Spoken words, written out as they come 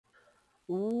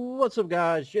What's up,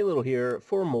 guys? Jay Little here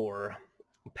for more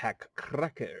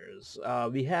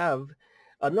PackCrackers. We have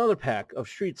another pack of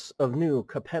Streets of New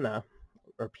Capenna,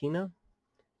 or Pinot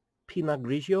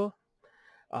Grigio,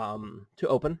 to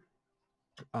open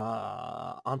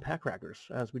on PackCrackers,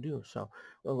 as we do. So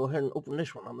we'll go ahead and open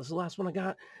this one. This is the last one I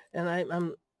got, and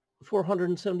I'm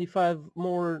 475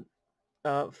 more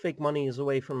fake money is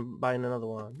away from buying another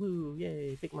one. Woo,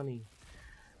 yay, fake money.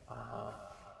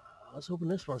 Let's open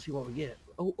this one and see what we get.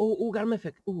 Oh, got a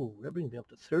mythic. Ooh, that brings me up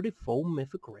to 34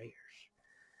 mythic rares.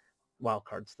 Wild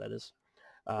cards, that is.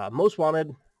 Most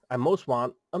wanted. I most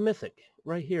want a mythic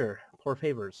right here. Poor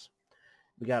favors.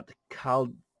 We got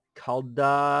Caldia,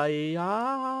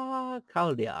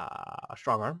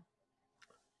 strong arm.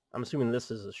 I'm assuming this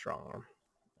is a strong arm.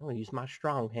 I'm gonna use my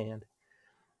strong hand.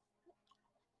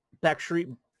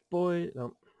 Backstreet Boy.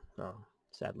 No,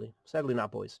 sadly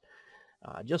not boys.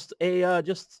 It's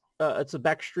a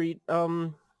Backstreet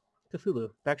Cthulhu.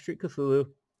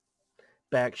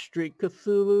 Backstreet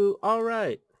Cthulhu. All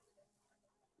right.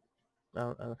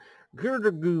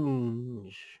 Girder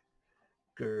Goons.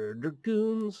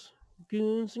 Goons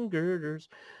and girders.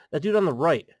 That dude on the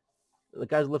right, the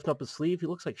guy's lifting up his sleeve. He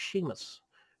looks like Sheamus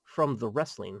from the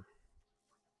wrestling.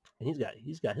 And he's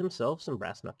got himself some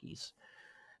brass knuckies.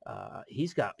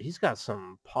 He's got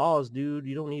some paws, dude.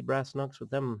 You don't need brass knucks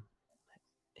with them.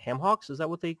 Ham hocks? Is that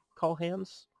what they call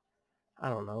hams? I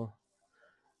don't know.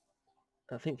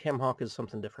 I think ham hock is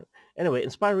something different. Anyway,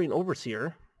 Inspiring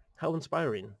Overseer. How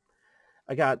inspiring.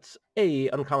 I got a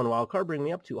uncommon wild card, bringing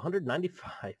me up to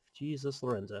 195. Jesus,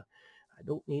 Lorenza. I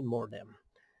don't need more of them.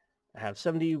 I have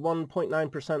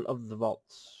 71.9% of the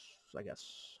vaults, I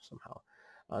guess, somehow.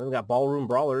 Then we got Ballroom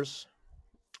Brawlers.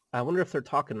 I wonder if they're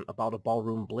talking about a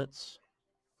Ballroom Blitz.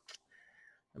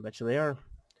 I bet you they are.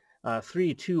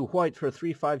 3/2 white for a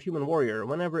 3/5 human warrior.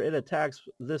 Whenever it attacks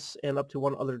this and up to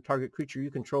one other target creature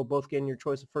you control, both gain your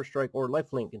choice of first strike or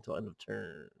lifelink until end of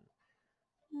turn.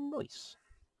 Nice.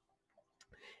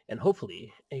 And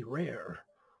hopefully a rare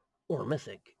or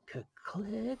mythic.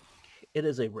 Click. It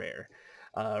is a rare.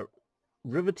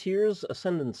 Riveteer's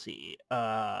Ascendancy.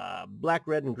 Black,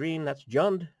 red, and green. That's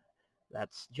Jund.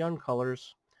 That's Jund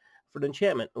colors. For the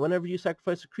enchantment, whenever you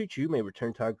sacrifice a creature, you may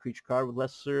return target creature card with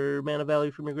lesser mana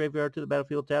value from your graveyard to the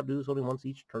battlefield tab. Do this only once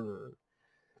each turn.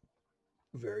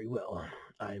 Very well.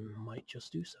 I might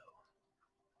just do so.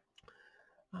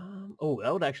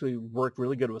 That would actually work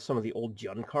really good with some of the old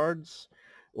Jund cards.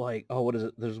 Like, what is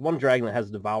it? There's one dragon that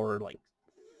has Devour, like,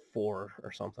 4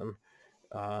 or something.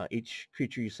 Each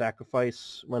creature you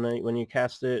sacrifice, when you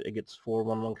cast it, it gets 4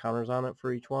 1/1 counters on it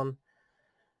for each one.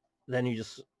 Then you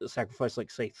just sacrifice,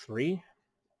 like, say 3. It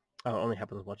only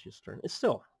happens once each turn. It's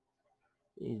still,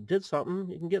 you did something,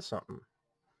 you can get something.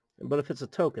 But if it's a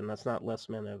token, that's not less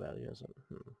mana value, is it?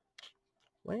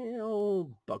 Well,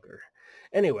 bugger.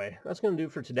 Anyway, that's going to do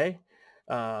it for today.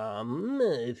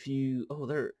 If you,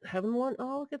 they're having lunch.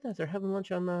 Oh, look at that. They're having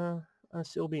lunch on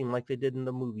Steel Beam like they did in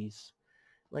the movies.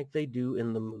 Like they do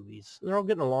in the movies. They're all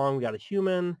getting along. We got a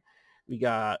human. We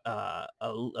got a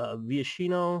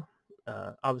Viashino.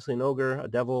 Obviously an ogre, a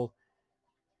devil.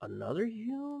 Another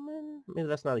human? Maybe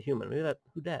that's not a human. Maybe that...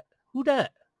 Who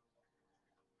dat?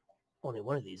 Only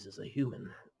one of these is a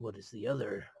human. What is the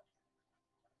other?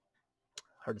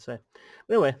 Hard to say.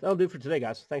 But anyway, that'll do it for today,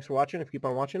 guys. Thanks for watching. If you keep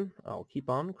on watching, I'll keep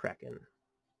on cracking.